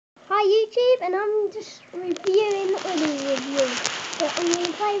Hi YouTube, and I'm just reviewing, not really reviewing, but I'm going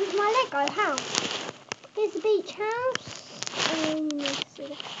to play with my Lego house. Here's the beach house. You need to see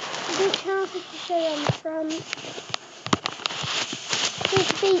that. The beach house, I can show you on the front. Here's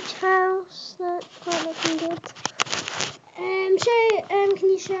the beach house. That's quite looking good. Can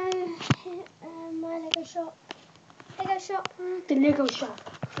you show my Lego shop? Lego shop. The Lego shop.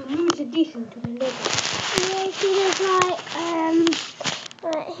 The newest addition to the Lego. Yeah, you see there's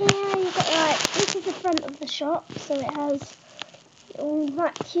right here you've got this is the front of the shop, so it has all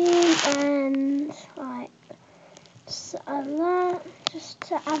vacuum and just that, just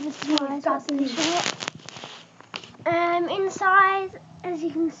to advertise what's in the shop. Inside, as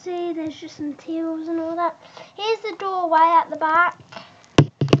you can see, there's just some tills and all that. Here's the doorway at the back.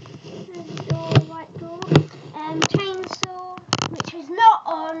 There's the door, white door. Chainsaw, which is not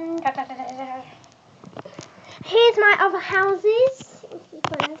on. Here's my other houses.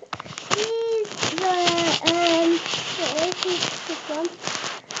 Here's this one.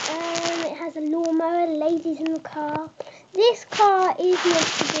 It has a lawnmower, ladies in the car. This car is meant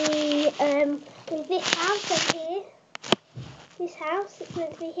to be with this house over here. This house, it's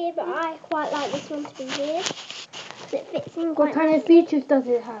meant to be here, but I quite like this one to be here because it fits in quite What kind of features does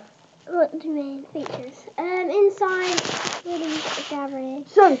it have? What do you mean, features? Inside, really, you've got the garage.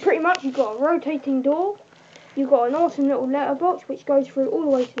 So, pretty much you've got a rotating door. You've got an awesome little letterbox which goes through all the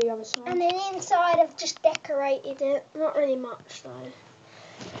way to the other side. And then inside I've just decorated it. Not really much though.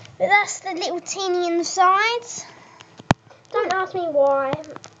 But that's the little teeny in the sides. Don't ask me why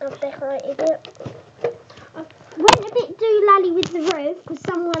I've decorated it. I went a bit doolally with the roof because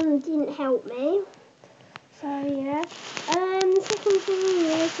someone didn't help me. So yeah. The second thing,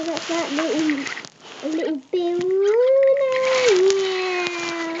 yeah, so that's that little building.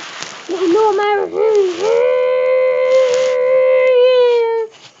 Yeah. Little lawnmower.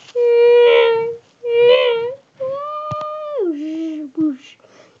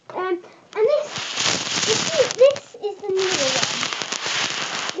 And this is the newer one.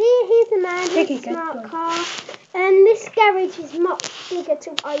 Here's the man, here's the smart car. And this garage is much bigger to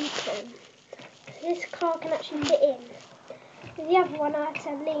open. This car can actually fit in. With the other one I had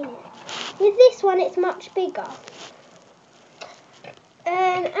to lean it. With this one it's much bigger.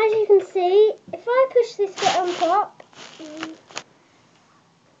 And as you can see, if I push this bit on top,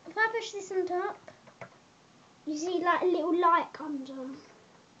 you see like a little light comes on.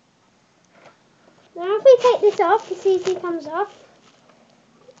 Now if we take this off, the CC comes off.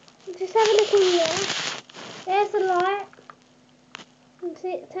 Just have a look in here. There's the light. You can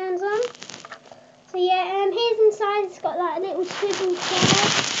see it turns on. So yeah, here's inside, it's got like a little swivel chair.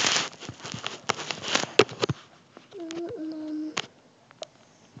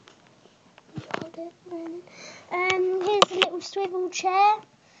 Here's a little swivel chair.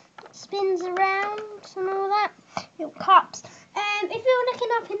 It spins around and all that. Little cups. If you're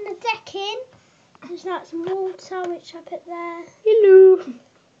looking up in the decking, there's like some water which I put there. Hello.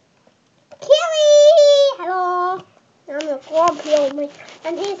 Kitty! Hello. I'm a grumpy old me.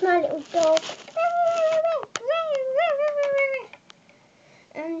 And here's my little dog.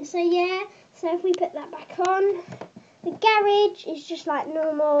 And so yeah, so if we put that back on, the garage is just like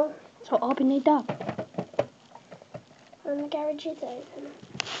normal. So open it up. And the garage is open.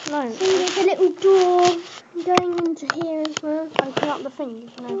 No. See, there's a little door going into here as well. Open up the thing, you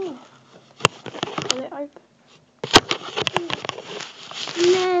can open it. Will it open? And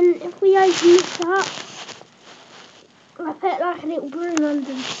then if we open this up, I put like a little broom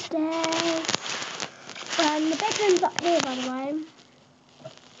under the stairs. And the bedroom's up here, by the way.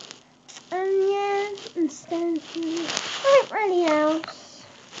 And yeah, and stairs. Not really else.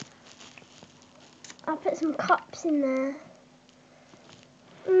 I put some cups in there.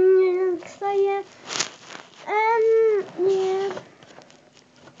 So yeah. Yeah.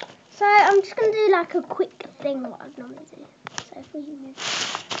 So I'm just gonna do like a quick thing what I'd normally do. So if we move.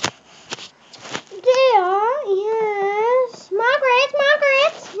 Dear, yes. Margaret,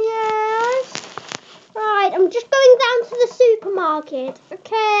 yes. Right, I'm just going down to the supermarket.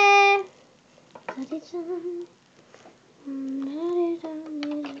 Okay.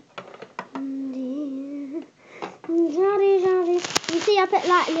 You see, I put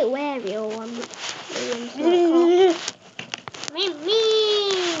like a little aerial on.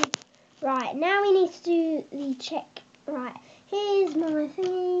 Right, now we need to do the check. Right, here's my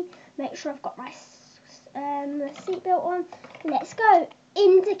thingy. Make sure I've got my seatbelt on. Let's go.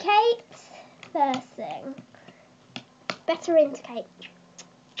 Indicate. First thing. Better indicate.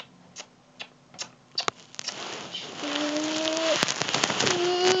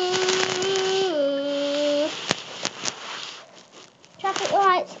 Traffic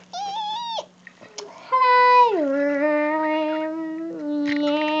lights.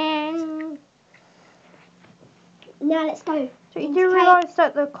 let's go. So you do realise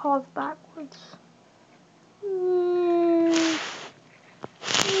that the car's backwards. Now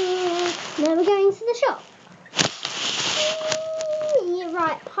we're going to the shop. You're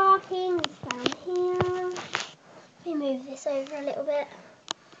right, parking is down here. Let me move this over a little bit.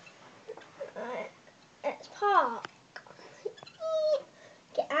 Right, let's park.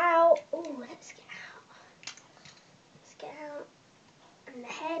 Get out. Oh, let's get out. Let's get out. And the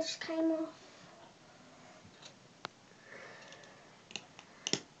hedge came off.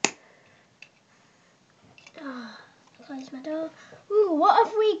 Close my door. Ooh, what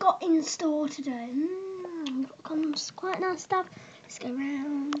have we got in store today? We've got some quite nice stuff. Let's go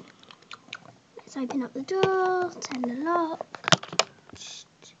round. Let's open up the door. Turn the lock.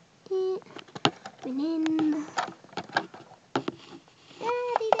 Been in.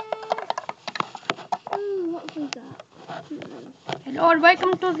 Ooh, what have we got? Hello and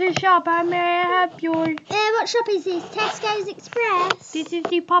welcome to the shop. How may I help you? What shop is this? Tesco's Express. This is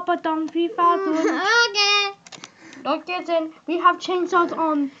the popodom 3000. Okay. Look, in. We have chainsaws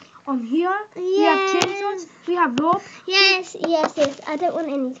on here. We have chainsaws. We have rope. Yes. I don't want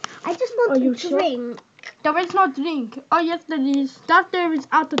any. I just want a drink. There is no drink. Oh yes, there is. That there is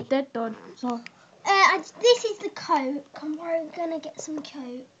out of date though. So. This is the Coke, and we're gonna get some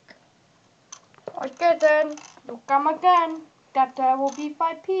Coke. Okay then. Look, come again. That there will be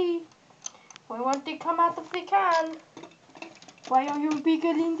 5p. We want to come out of the can. Why are you bigger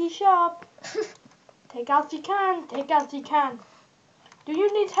in the shop? Take out the can. Take out the can. Do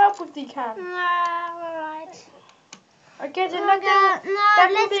you need help with the can? No, alright. Okay, then let's go to I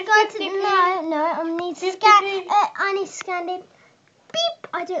need to scan. I need to scan it. Beep.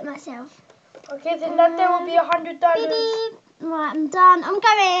 I do it myself. Okay, then that there will be $100. Beep. Right, I'm done. I'm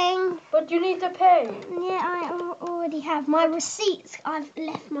going. But you need to pay. Yeah, I already have my receipts. I've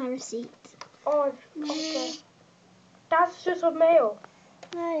left my receipts. Oh, okay. That's just a mail.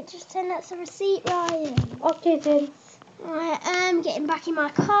 No, just send that's a receipt, Ryan. Okay then. Right, I'm getting back in my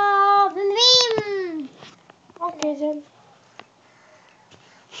car. Vim. Okay then.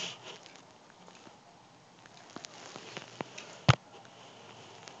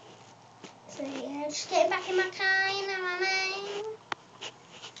 So yeah, just getting back in my car, you know what I mean?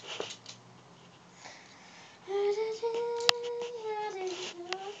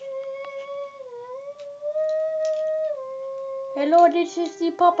 Hello, this is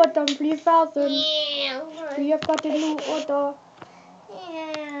the popodom 3000. Yeah. We have got a new order.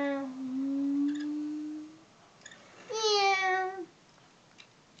 Yeah. Yeah.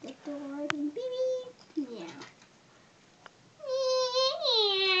 The door open. Beep beep. Yeah.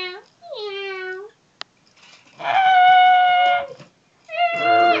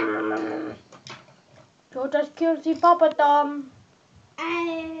 You just killed the popodom.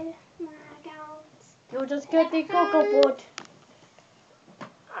 Oh my God. You just killed the cocoa board.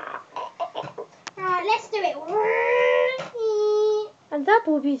 Alright, let's do it. And that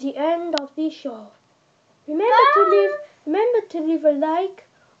will be the end of the show. Remember to leave a like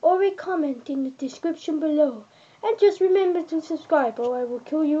or a comment in the description below. And just remember to subscribe or I will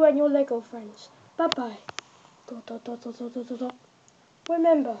kill you and your Lego friends. Bye bye.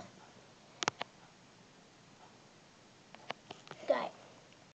 Remember,